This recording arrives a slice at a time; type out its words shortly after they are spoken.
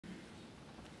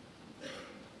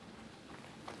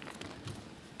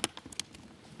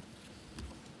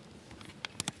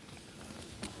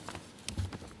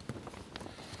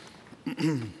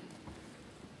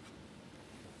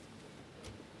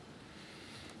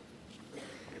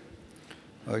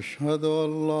أشهد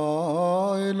أن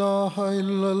لا إله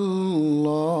إلا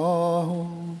الله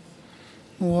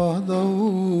وحده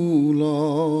لا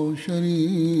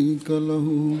شريك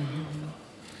له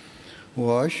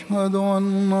وأشهد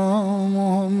أن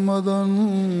محمدا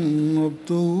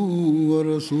عبده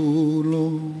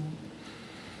ورسوله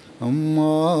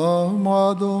أما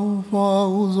بعد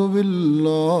فأعوذ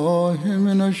بالله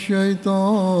من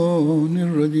الشيطان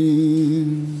الرجيم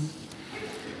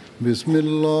بسم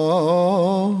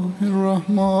الله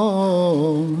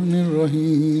الرحمن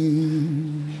الرحيم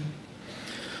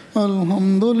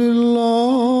الحمد لله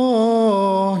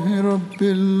رب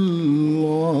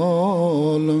العالمين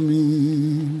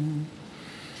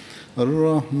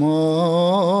الرحمن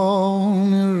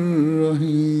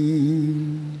الرحيم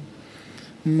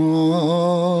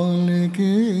مالك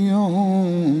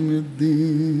يوم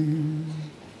الدين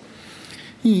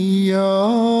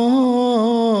إياك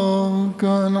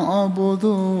نعبد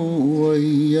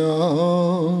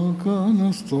وإياك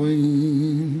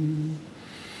نستعين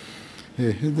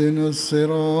اهدنا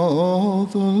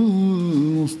الصراط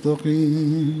المستقيم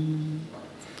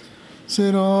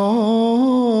صراط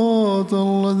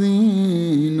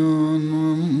الذين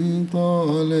أنعمت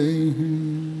عليهم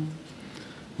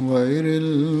غير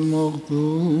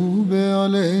المغضوب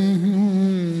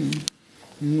عليهم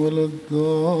ولا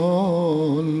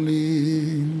الضالين.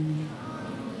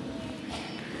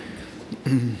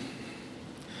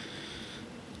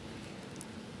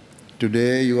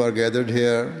 Today you are gathered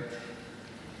here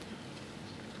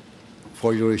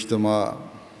for your Ijtema,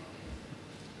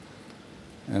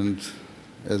 and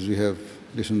as we have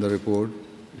listened to the report,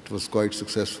 it was quite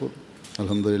successful,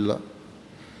 alhamdulillah.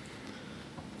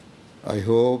 I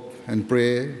hope and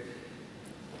pray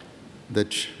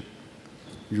that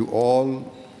you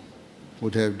all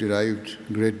would have derived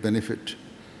great benefit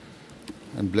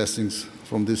and blessings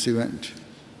from this event.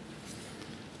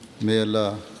 May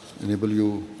Allah enable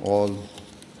you, all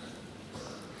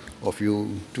of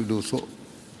you, to do so.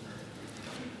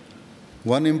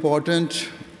 One important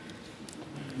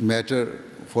matter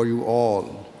for you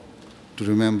all to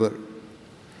remember,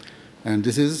 and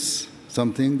this is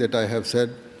something that I have said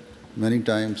many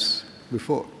times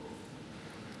before,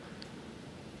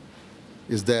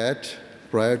 is that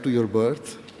prior to your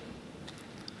birth,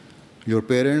 your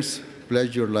parents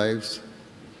pledged your lives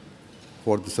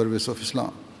for the service of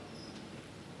Islam.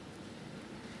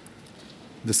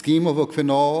 The scheme of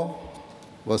Waqf-e-Nau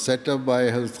was set up by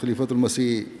Hazrat Khalifatul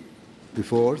Masih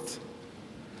IV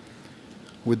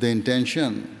with the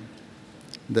intention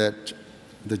that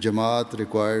the Jamaat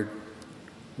required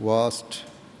vast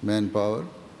manpower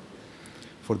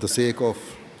for the sake of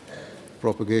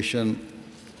propagation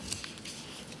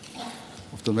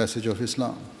of the message of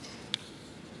Islam.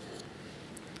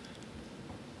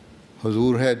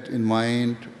 Hazur had in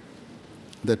mind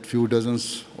that few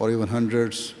dozens or even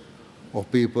hundreds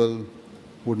of people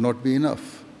would not be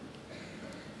enough.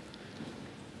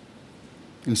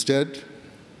 Instead,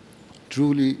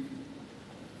 truly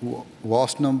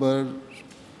vast numbers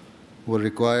were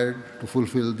required to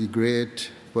fulfill the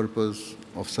great purpose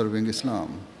of serving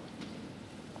Islam.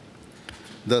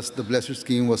 Thus, the blessed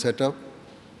scheme was set up,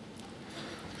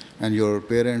 and your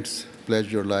parents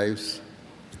pledged your lives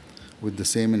with the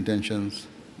same intentions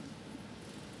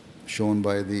shown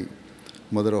by the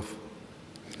mother of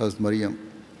Hazrat Maryam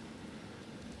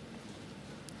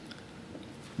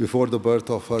before the birth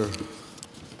of her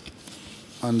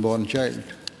unborn child.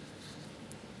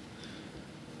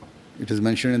 It is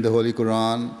mentioned in the Holy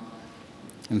Quran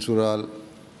in Surah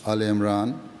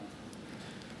Al-Imran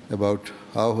about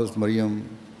how Hazrat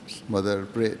Maryam's mother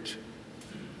prayed.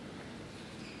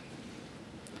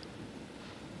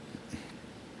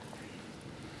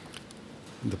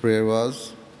 The prayer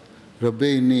was, Rabbi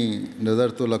inni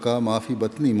nazartu laka ma fi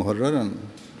batni muharraran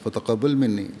fataqabbal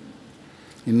minni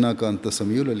innaka anta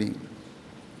samiul alim.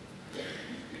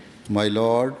 My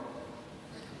Lord,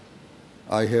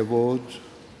 I have vowed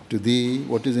to Thee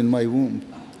what is in my womb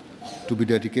to be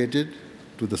dedicated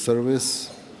to the service,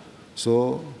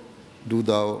 so do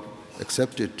Thou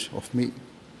accept it of me.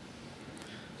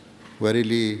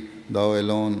 Verily, Thou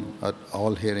alone art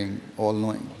all-hearing,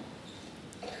 all-knowing.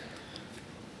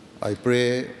 I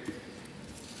pray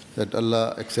that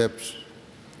Allah accepts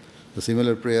the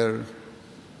similar prayer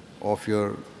of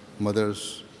your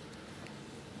mothers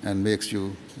and makes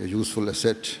you a useful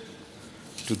asset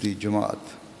to the Jamaat.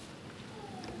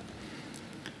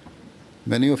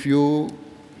 Many of you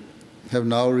have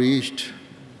now reached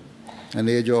an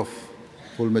age of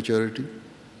full maturity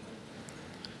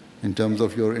in terms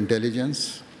of your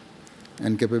intelligence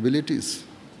and capabilities.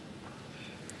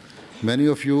 Many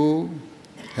of you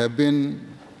have been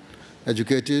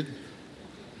educated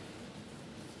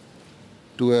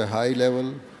to a high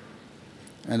level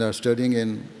and are studying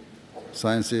in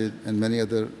sciences and many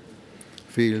other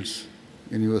fields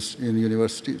in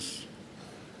universities,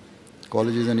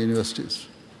 colleges and universities.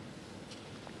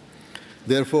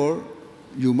 Therefore,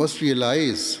 you must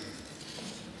realize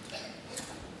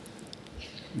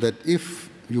that if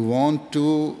you want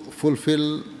to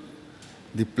fulfill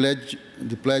the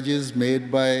pledges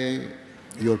made by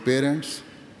your parents,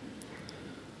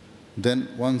 then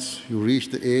once you reach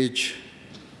the age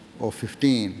of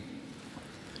 15,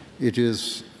 it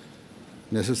is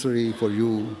necessary for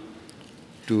you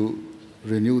to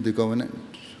renew the covenant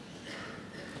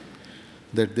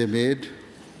that they made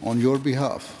on your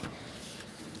behalf.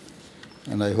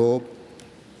 And I hope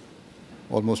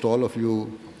almost all of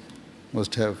you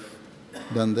must have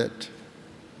done that.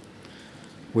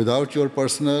 Without your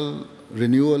personal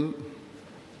renewal,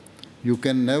 you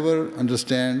can never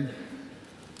understand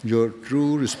your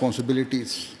true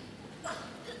responsibilities.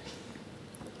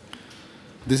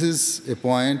 This is a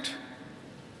point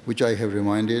which I have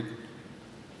reminded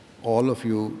all of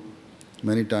you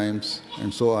many times,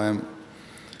 and so I am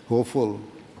hopeful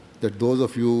that those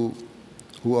of you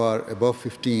who are above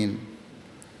 15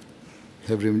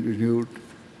 have renewed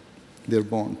their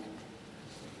bond.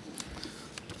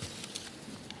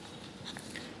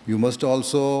 You must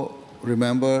also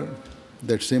remember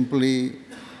that simply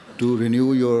to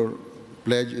renew your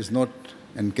pledge is not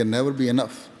and can never be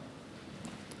enough.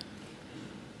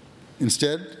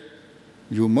 Instead,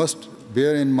 you must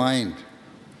bear in mind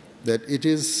that it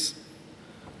is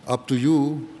up to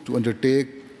you to undertake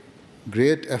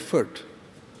great effort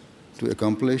to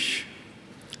accomplish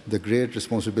the great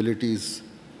responsibilities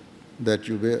that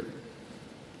you bear.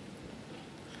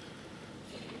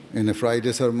 In a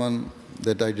Friday sermon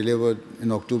that I delivered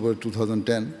in October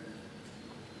 2010,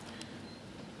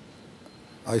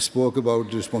 I spoke about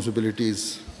the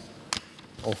responsibilities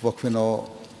of Waqf-e-Nau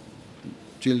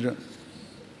children.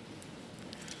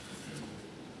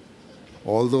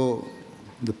 Although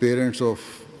the parents of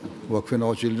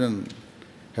Waqf-e-Nau children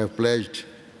have pledged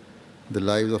the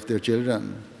lives of their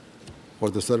children for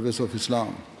the service of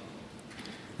Islam,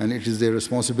 and it is their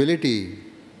responsibility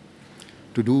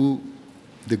to do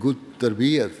the good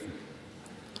tarbiyat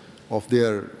of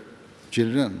their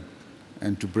children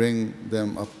and to bring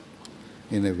them up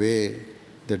in a way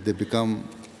that they become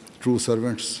true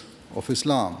servants of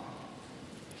Islam.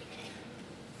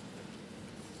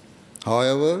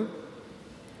 However,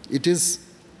 it is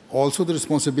also the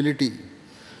responsibility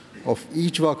of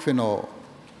each Waqf-e-Nau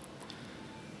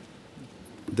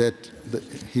that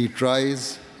he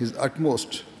tries his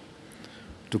utmost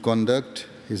to conduct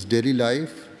his daily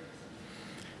life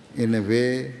in a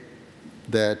way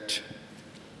that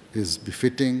is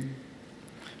befitting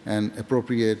and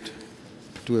appropriate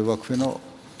to a Waqf-e-Nau.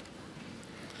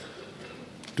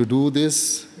 To do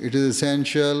this, it is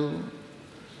essential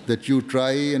that you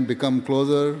try and become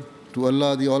closer to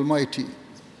Allah the Almighty.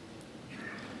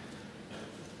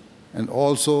 And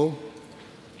also,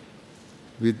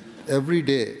 with every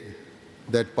day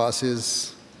that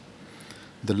passes,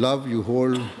 the love you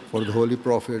hold for the Holy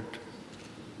Prophet,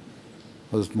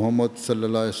 Hazrat Muhammad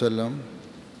sallallahu alaihi wasallam,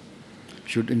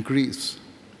 should increase.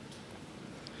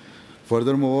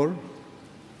 Furthermore,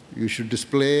 you should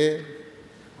display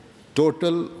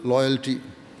total loyalty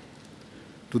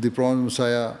to the Prophet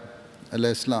Messiah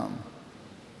alayhi salam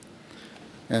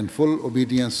and full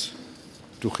obedience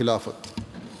to Khilafat.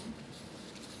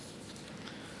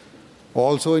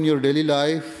 Also in your daily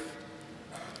life,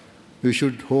 you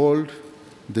should hold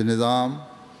the nizam,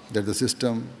 that the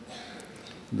system,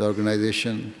 the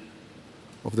organization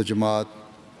of the Jamaat,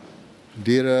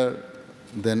 dearer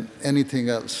than anything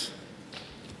else.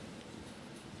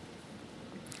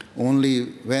 Only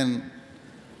when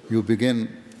you begin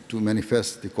to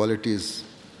manifest the qualities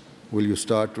will you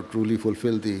start to truly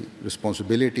fulfill the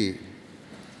responsibility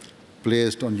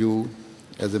placed on you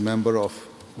as a member of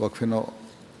Waqf-e-Nau.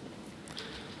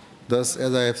 Thus,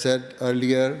 as I have said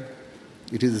earlier,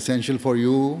 it is essential for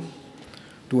you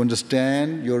to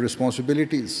understand your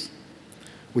responsibilities,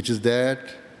 which is that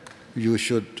you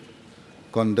should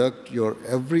conduct your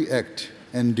every act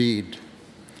and deed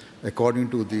according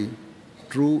to the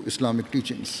true Islamic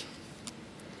teachings.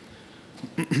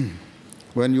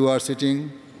 When you are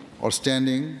sitting or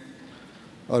standing,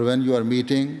 or when you are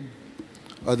meeting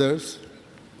others,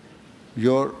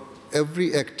 your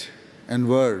every act and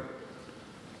word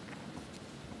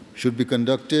should be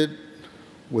conducted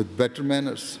with better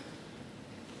manners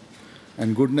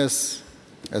and goodness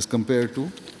as compared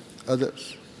to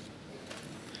others.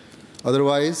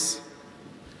 Otherwise,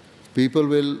 people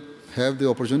will have the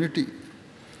opportunity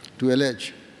to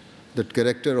allege that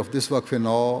character of this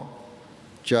Waqf-e-Nau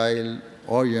child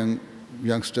or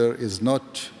youngster is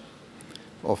not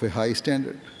of a high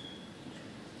standard.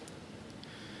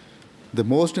 The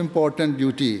most important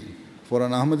duty for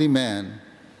an Ahmadi man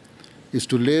is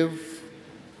to live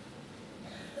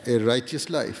a righteous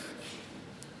life.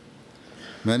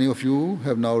 Many of you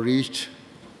have now reached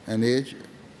an age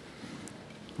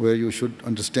where you should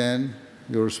understand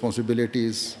your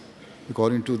responsibilities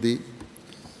according to the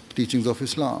teachings of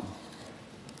Islam.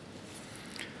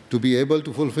 To be able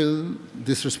to fulfill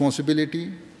this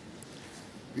responsibility,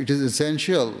 it is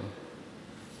essential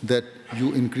that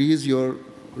you increase your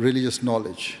religious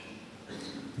knowledge,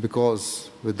 because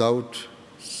without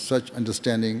such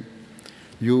understanding,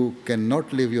 you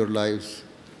cannot live your lives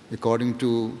according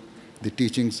to the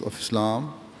teachings of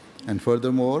Islam, and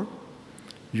furthermore,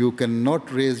 you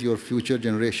cannot raise your future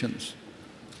generations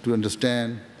to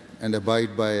understand and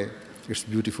abide by its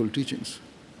beautiful teachings.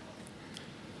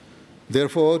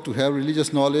 Therefore, to have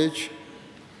religious knowledge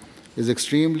is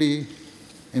extremely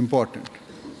important.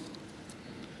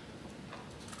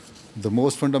 The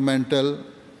most fundamental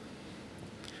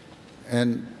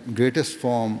and greatest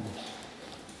form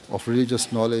of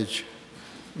religious knowledge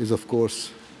is, of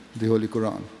course, the Holy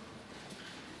Quran.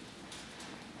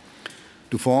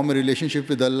 To form a relationship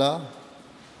with Allah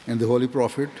and the Holy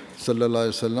Prophet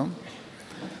ﷺ,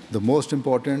 the most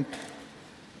important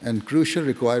and crucial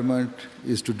requirement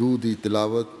is to do the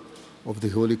tilawat of the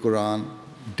Holy Quran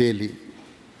daily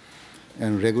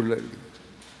and regularly.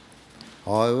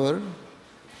 However,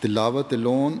 tilawat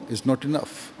alone is not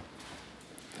enough.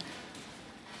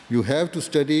 You have to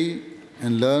study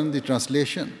and learn the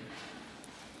translation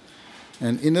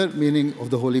and inner meaning of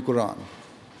the Holy Quran.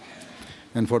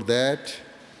 And for that,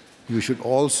 you should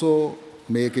also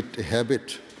make it a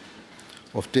habit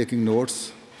of taking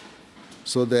notes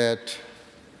so that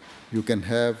you can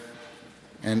have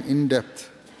an in-depth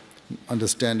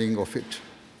understanding of it.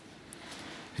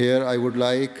 Here I would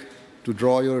like to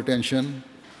draw your attention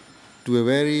to a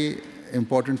very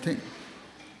important thing,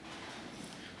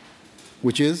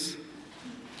 which is,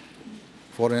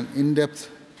 for an in-depth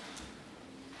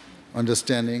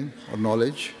understanding or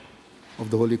knowledge of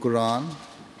the Holy Quran,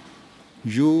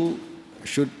 you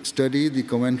should study the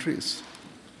commentaries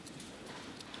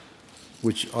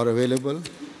which are available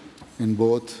in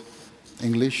both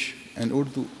English and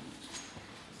Urdu.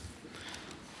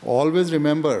 Always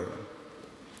remember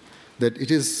that it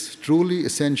is truly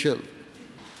essential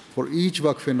for each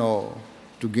Waqf-e-Nau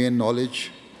to gain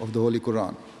knowledge of the Holy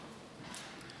Quran.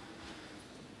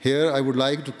 Here I would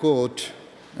like to quote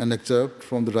an excerpt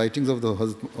from the writings of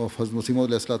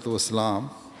Hazrat Masroor.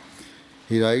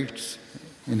 He writes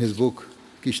in his book,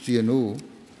 Ijtema,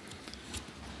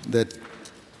 that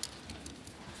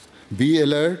be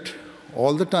alert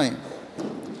all the time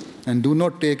and do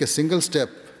not take a single step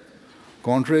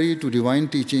contrary to divine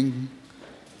teaching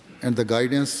and the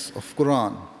guidance of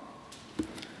Quran.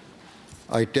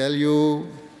 I tell you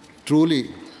truly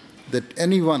that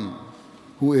anyone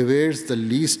who evades the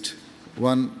least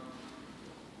one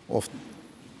of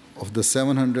the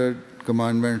 700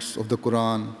 commandments of the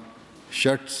Quran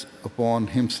shuts upon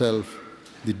himself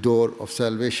the door of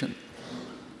salvation.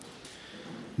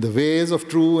 The ways of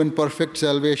true and perfect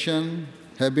salvation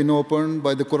have been opened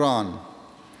by the Quran,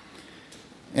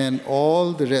 and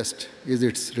all the rest is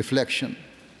its reflection.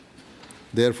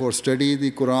 Therefore, study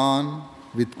the Quran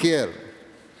with care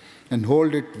and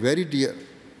hold it very dear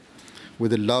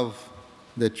with a love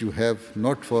that you have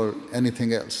not for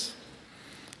anything else.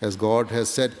 As God has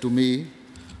said to me,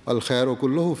 Al-khairu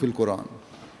kulluhu fil Quran.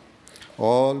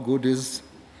 All good is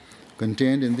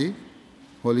contained in the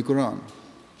Holy Quran.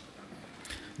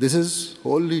 This is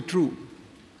wholly true.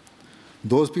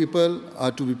 Those people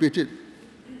are to be pitied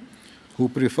who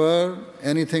prefer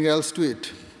anything else to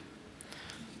it.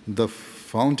 The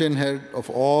fountainhead of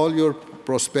all your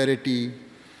prosperity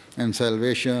and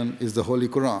salvation is the Holy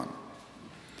Quran.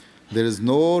 There is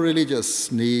no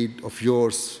religious need of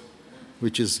yours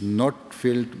which is not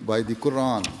filled by the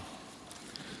Quran.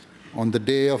 On the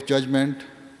day of judgment,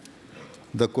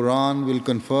 the Quran will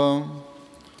confirm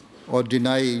or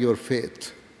deny your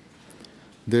faith.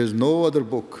 There is no other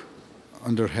book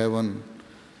under heaven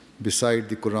beside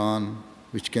the Quran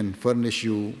which can furnish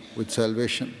you with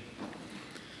salvation.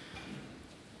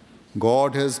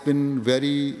 God has been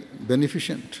very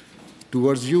beneficent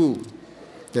towards you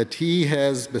that He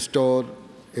has bestowed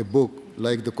a book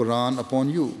like the Quran upon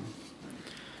you.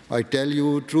 I tell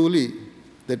you truly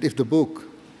that if the book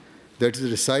that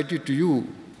is recited to you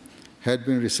had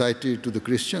been recited to the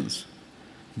Christians,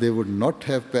 they would not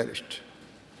have perished.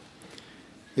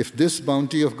 If this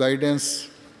bounty of guidance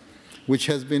which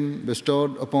has been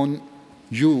bestowed upon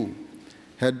you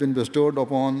had been bestowed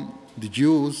upon the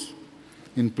Jews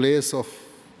in place of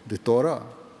the Torah,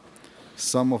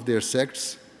 some of their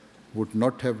sects would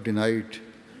not have denied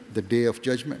the day of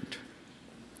judgment.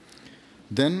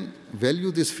 Then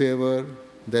value this favor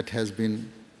that has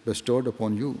been bestowed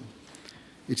upon you.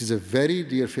 It is a very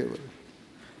dear favor.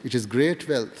 It is great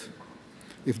wealth.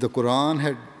 If the Quran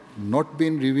had not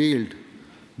been revealed,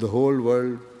 the whole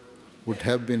world would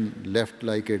have been left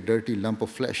like a dirty lump of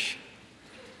flesh.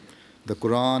 The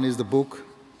Quran is the book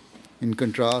in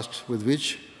contrast with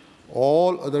which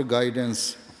all other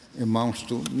guidance amounts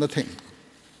to nothing.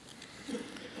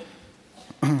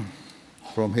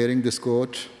 From hearing this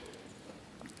quote,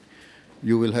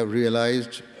 you will have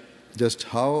realized just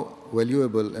how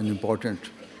valuable and important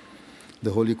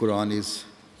the Holy Quran is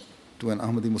to an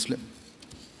Ahmadi Muslim.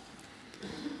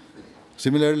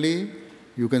 Similarly,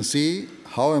 you can see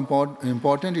how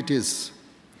important it is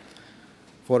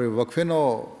for a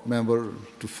Waqf-e-Nau member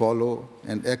to follow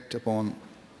and act upon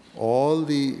all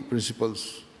the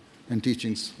principles and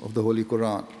teachings of the Holy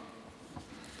Quran.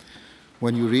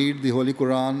 When you read the Holy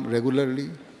Quran regularly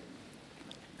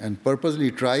and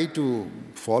purposely try to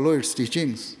follow its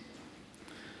teachings,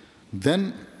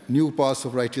 then new paths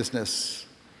of righteousness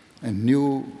and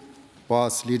new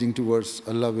paths leading towards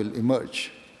Allah will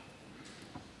emerge.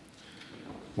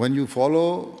 When you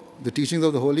follow the teachings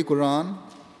of the Holy Quran,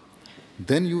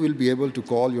 then you will be able to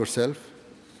call yourself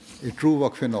a true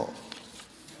Waqf-e-Nau.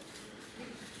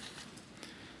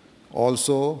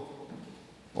 Also,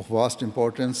 of vast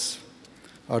importance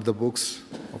are the books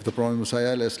of the Prophet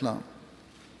Messiah ﷺ.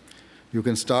 You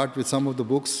can start with some of the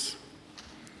books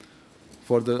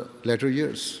for the latter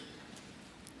years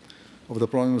of the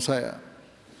Prophet Messiah,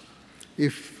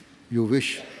 if you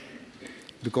wish,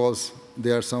 because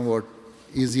they are somewhat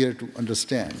easier to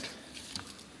understand.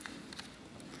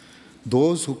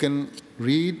 Those who can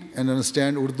read and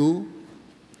understand Urdu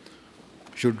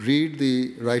should read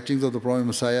the writings of the Prophet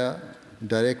Messiah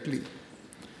directly,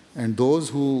 and those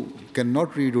who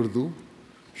cannot read Urdu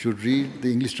should read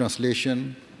the English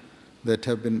translation that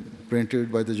have been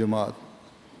printed by the Jamaat,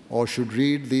 or should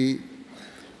read the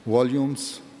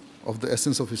volumes of the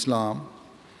Essence of Islam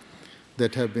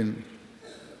that have been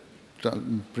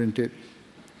printed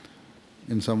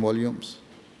in some volumes,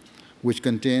 which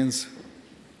contains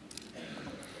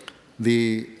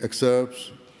the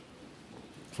excerpts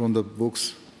from the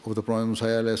books of the Prophet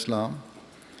Messiah ﷺ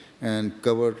and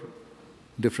cover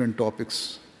different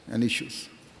topics and issues.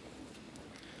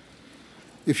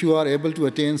 If you are able to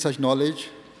attain such knowledge,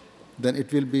 then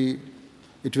it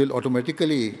will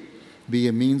automatically be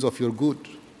a means of your good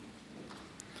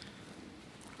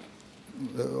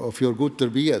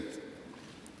tarbiyat,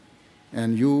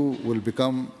 and you will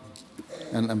become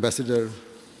an ambassador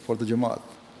for the Jamaat.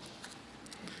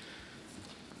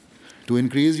 To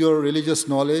increase your religious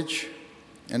knowledge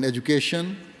and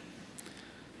education,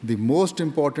 the most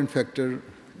important factor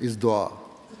is dua,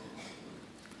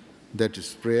 that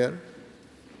is prayer.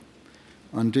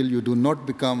 Until you do not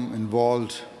become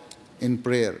involved in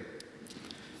prayer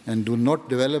and do not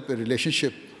develop a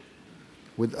relationship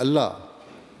with Allah,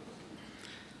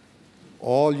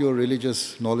 all your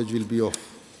religious knowledge will be of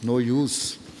no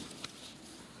use.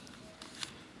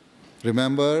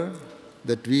 Remember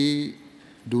that we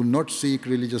do not seek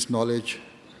religious knowledge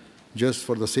just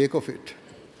for the sake of it.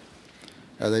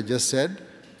 As I just said,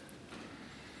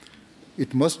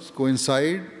 it must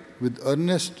coincide with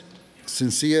earnest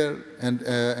and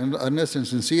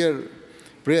sincere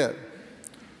prayer,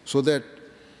 so that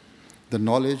the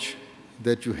knowledge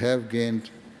that you have gained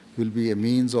will be a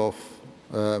means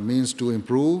to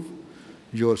improve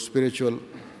your spiritual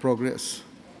progress.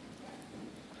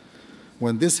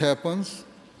 When this happens,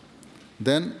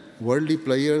 then worldly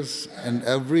pleasures and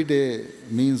everyday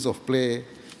means of play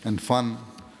and fun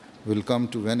will come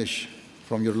to vanish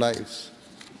from your lives.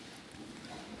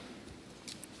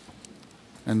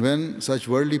 And when such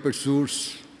worldly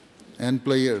pursuits and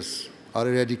pleasures are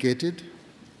eradicated,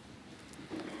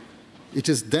 it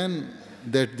is then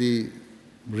that the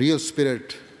real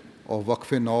spirit of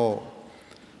Waqf-e-Nau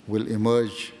will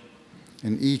emerge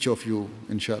in each of you,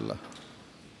 inshallah.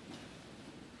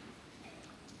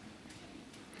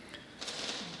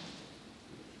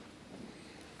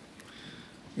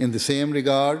 In the same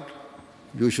regard,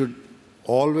 you should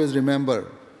always remember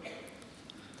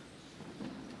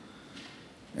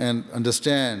and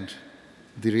understand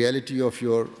the reality of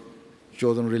your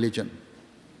chosen religion.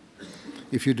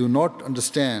 If you do not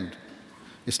understand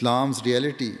Islam's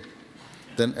reality,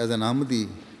 then as an Ahmadi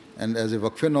and as a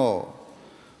Waqf-e-Nau,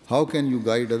 how can you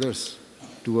guide others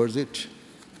towards it?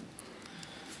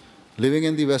 Living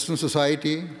in the Western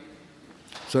society,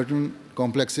 certain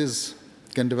complexes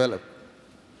can develop.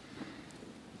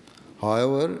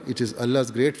 However, it is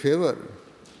Allah's great favor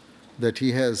that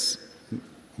He has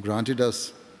granted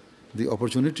us the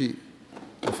opportunity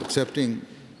of accepting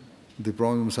the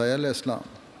Prophet Messiah Islam,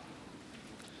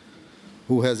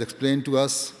 who has explained to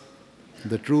us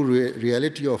the true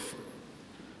reality of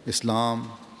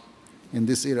Islam in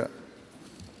this era.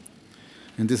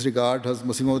 In this regard, Hazrat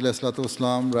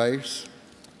Masroor writes,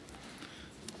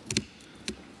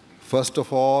 first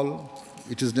of all,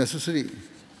 it is necessary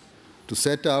to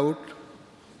set out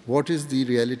what is the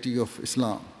reality of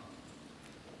Islam.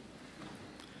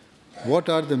 What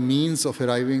are the means of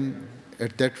arriving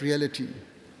at that reality?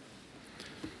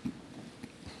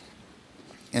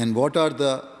 And what are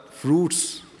the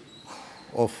fruits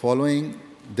of following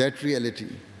that reality?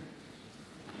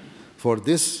 For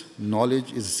this,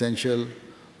 knowledge is essential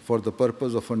for the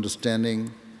purpose of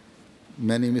understanding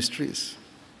many mysteries.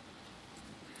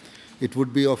 It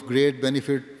would be of great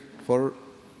benefit for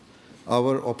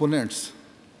our opponents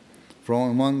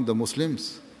from among the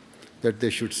Muslims that they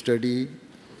should study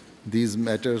these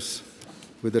matters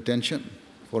with attention,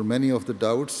 for many of the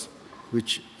doubts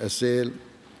which assail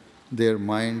their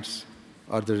minds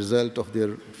are the result of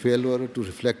their failure to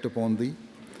reflect upon the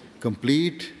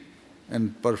complete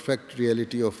and perfect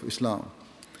reality of Islam,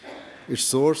 its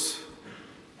source,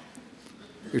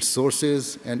 its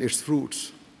sources, and its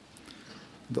fruits.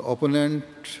 The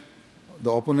opponents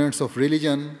of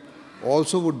religion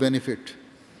also would benefit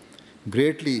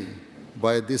greatly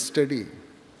by this study.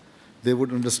 They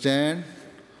would understand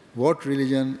what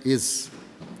religion is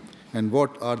and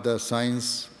what are the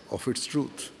signs of its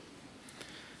truth.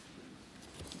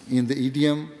 In the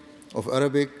idiom of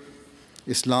Arabic,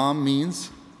 Islam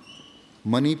means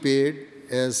money paid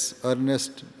as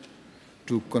earnest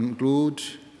to conclude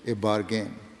a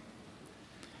bargain,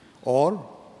 or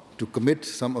to commit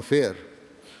some affair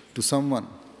to someone,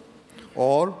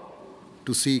 or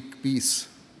to seek peace,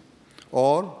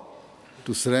 or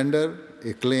to surrender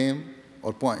a claim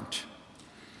or point.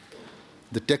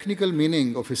 The technical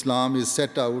meaning of Islam is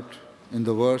set out in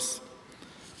the verse,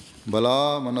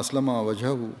 Bala man aslama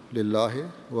wajhahu lillahi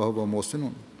wa huwa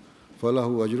muhsinun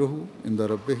falahu ajruhu inda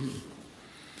rabbihi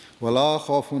wala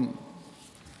khawfun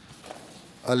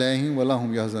alayhim wala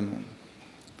hum yahzanun.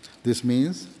 This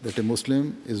means that a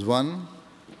Muslim is one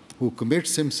who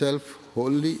commits himself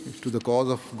wholly to the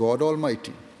cause of God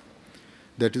Almighty.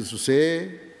 That is to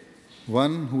say,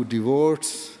 one who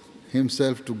devotes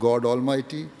himself to God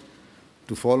Almighty,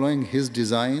 to following His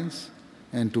designs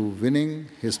and to winning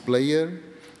His pleasure,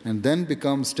 and then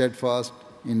becomes steadfast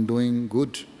in doing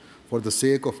good for the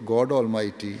sake of God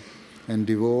Almighty and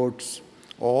devotes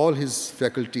all his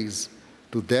faculties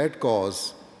to that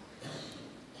cause.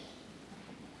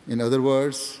 In other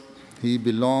words, he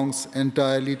belongs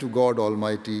entirely to God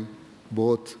Almighty,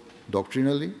 both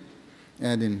doctrinally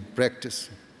and in practice.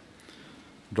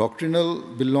 Doctrinal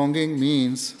belonging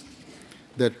means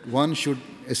that one should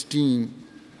esteem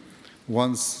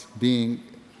one's being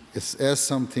as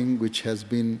something which has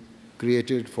been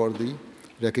created for the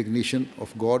recognition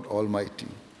of God Almighty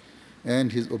and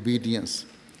His obedience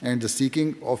and the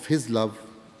seeking of His love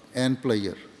and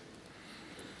pleasure.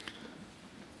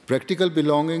 Practical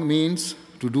belonging means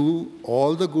to do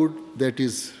all the good that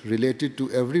is related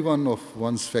to every one of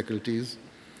one's faculties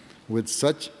with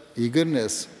such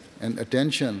eagerness and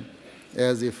attention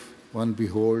as if one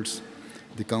beholds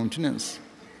the countenance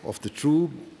of the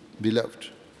true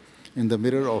beloved in the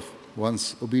mirror of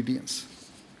one's obedience.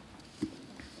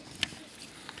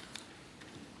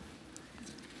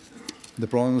 The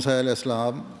Prophet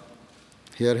Muhammad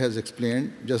here has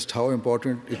explained just how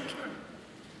important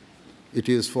it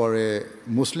is for a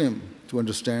Muslim to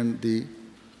understand the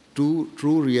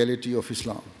true reality of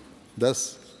Islam.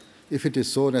 Thus, if it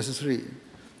is so necessary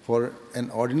for an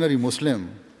ordinary Muslim,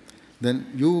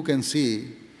 then you can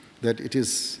see that it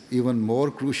is even more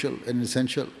crucial and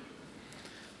essential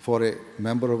for a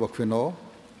member of Waqf-e-Nau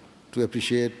to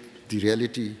appreciate the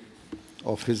reality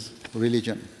of his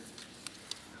religion.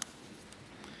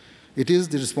 It is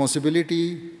the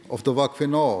responsibility of the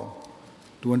Waqf-e-Nau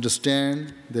to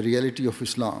understand the reality of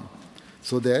Islam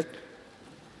so that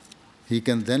he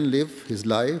can then live his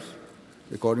life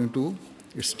according to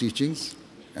its teachings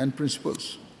and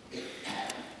principles.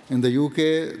 In the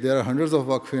UK, there are hundreds of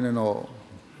Waqfeen-e-Nau,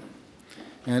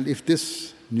 and if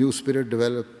this new spirit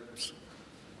develops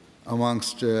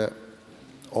amongst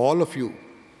all of you,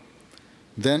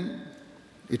 then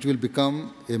it will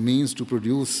become a means to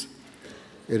produce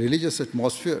a religious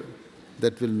atmosphere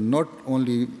that will not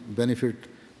only benefit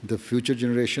the future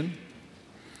generation,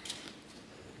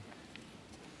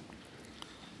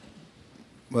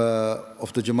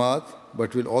 of the Jamaat,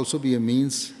 but will also be a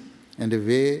means and a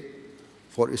way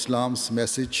for Islam's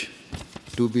message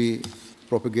to be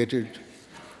propagated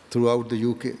throughout the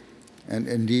UK and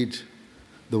indeed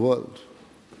the world,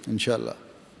 inshallah.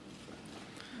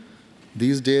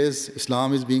 These days,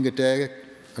 Islam is being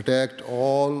attacked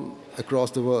all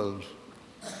across the world,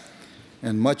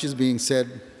 and much is being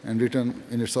said and written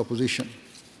in its opposition.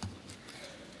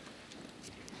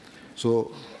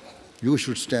 So you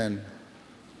should stand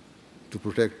to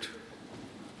protect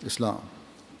Islam.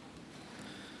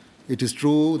 It is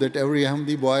true that every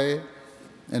Ahmadi boy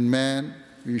and man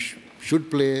should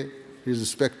play his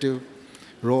respective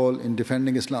role in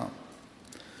defending Islam.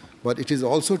 But it is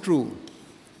also true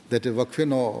that a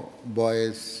Waqf-e-Nau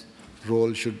boy's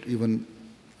role should be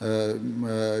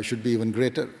even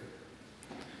greater.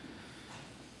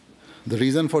 The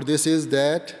reason for this is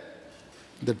that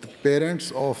the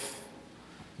parents of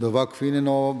the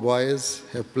Waqfeen-e-Nau boys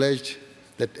have pledged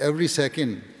that every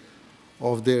second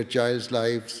of their child's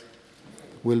lives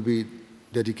will be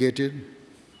dedicated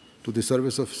to the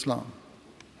service of Islam.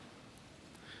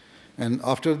 And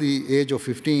after the age of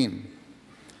 15,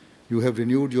 you have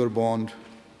renewed your bond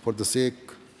for the sake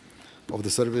of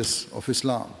the service of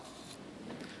Islam.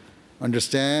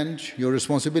 Understand your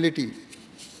responsibility.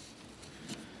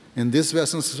 In this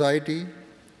Western society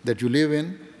that you live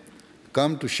in,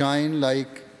 come to shine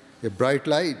like a bright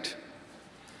light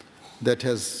that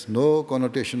has no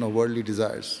connotation of worldly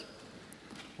desires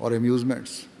or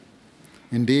amusements.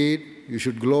 Indeed, you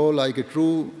should glow like a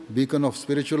true beacon of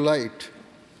spiritual light.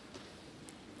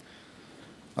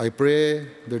 I pray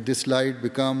that this light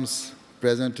becomes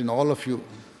present in all of you.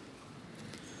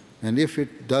 And if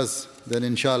it does, then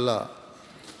inshallah,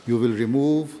 you will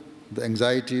remove the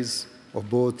anxieties of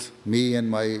both me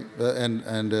and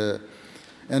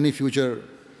any future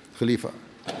Khalifa.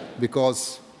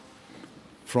 Because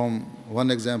from one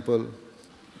example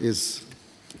is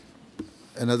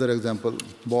another example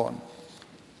born.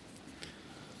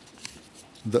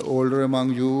 The older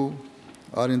among you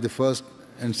are in the first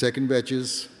and second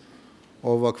batches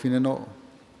of Waqfeen-e-Nau.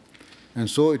 And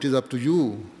so it is up to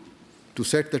you to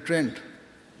set the trend.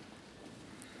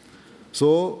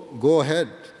 So go ahead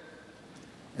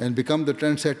and become the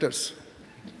trendsetters.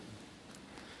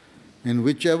 In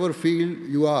whichever field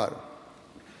you are,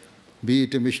 be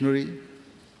it a missionary,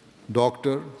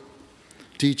 doctor,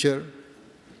 teacher,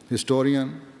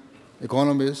 historian,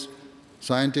 economist,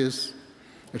 scientist,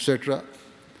 etc.,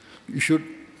 you should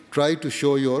try to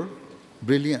show your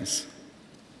brilliance.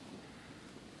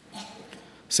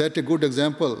 Set a good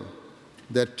example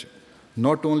that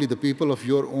not only the people of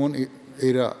your own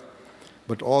era,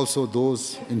 but also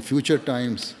those in future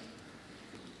times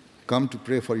come to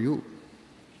pray for you.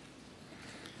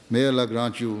 May Allah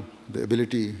grant you the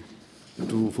ability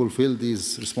to fulfill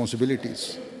these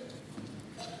responsibilities.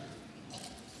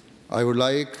 I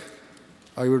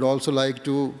would also like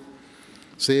to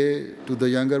say to the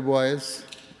younger boys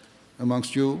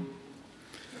amongst you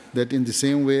that in the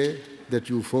same way that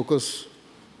you focus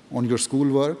on your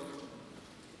schoolwork,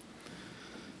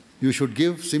 you should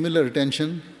give similar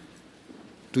attention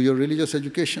to your religious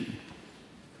education.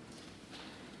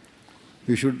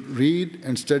 You should read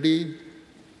and study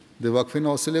the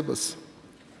Waqf-e-Nau syllabus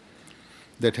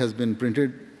that has been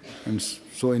printed and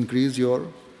so increase your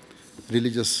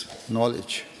religious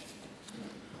knowledge.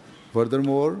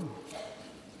 Furthermore,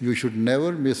 you should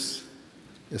never miss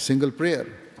a single prayer.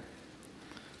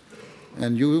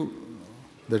 And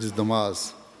that is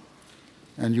namaz.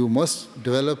 And you must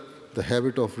develop the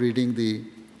habit of reading the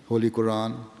Holy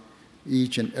Quran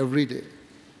each and every day,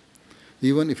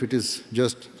 even if it is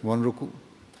just one ruku.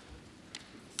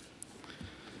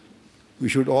 You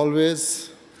should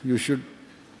also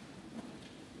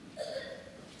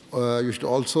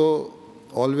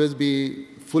always be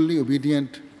fully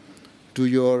obedient to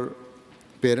your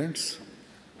parents,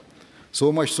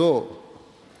 so much so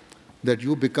that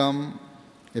you become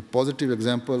a positive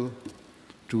example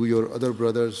to your other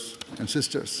brothers and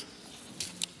sisters.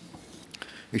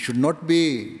 It should not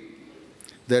be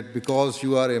that because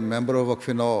you are a member of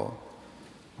Waqf-e-Nau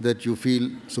that you feel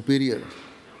superior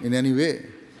in any way,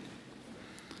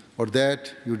 or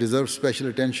that you deserve special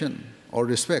attention or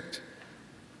respect.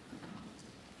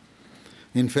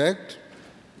 In fact,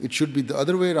 it should be the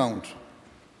other way around,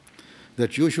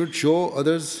 that you should show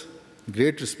others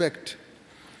great respect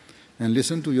and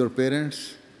listen to your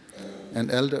parents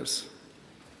and elders.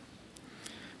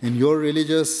 In your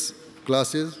religious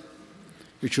classes,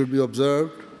 it should be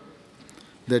observed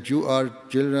that you are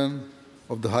children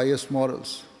of the highest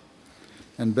morals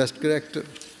and best character.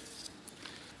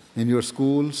 In your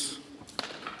schools,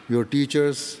 your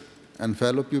teachers and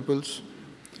fellow pupils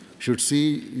should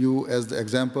see you as the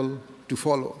example to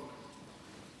follow.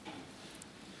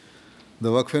 The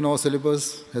Waqf-e-Nau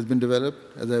syllabus has been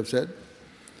developed, as I have said,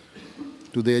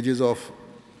 to the ages of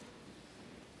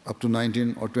up to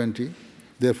 19 or 20.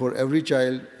 Therefore, every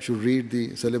child should read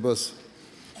the syllabus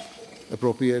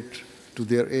appropriate to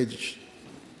their age.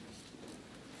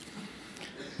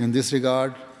 In this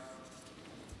regard,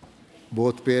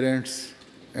 both parents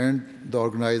and the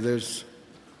organizers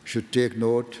should take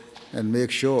note and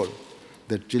make sure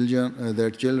that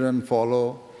children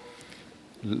follow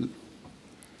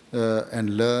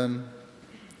and learn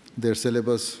their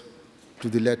syllabus to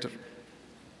the letter.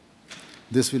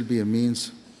 This will be a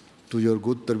means to your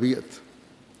good tarbiyat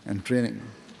and training.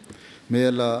 May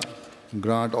Allah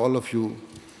grant all of you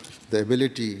the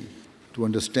ability to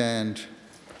understand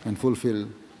and fulfill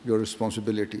your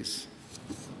responsibilities.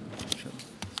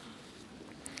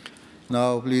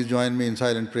 Now, please join me in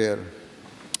silent prayer.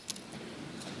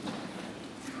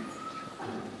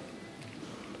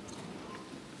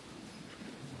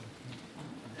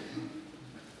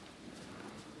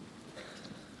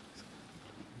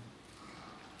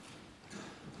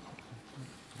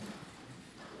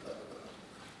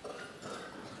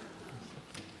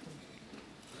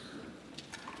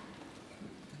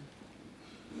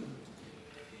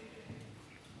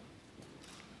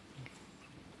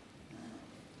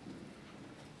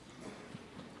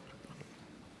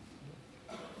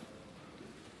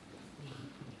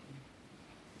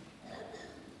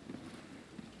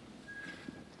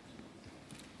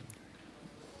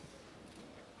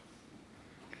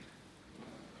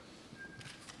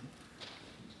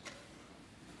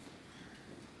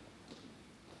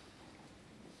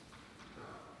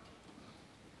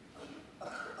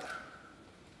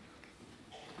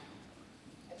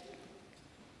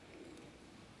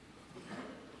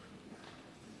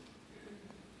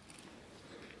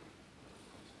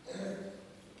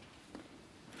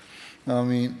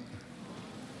 Ameen.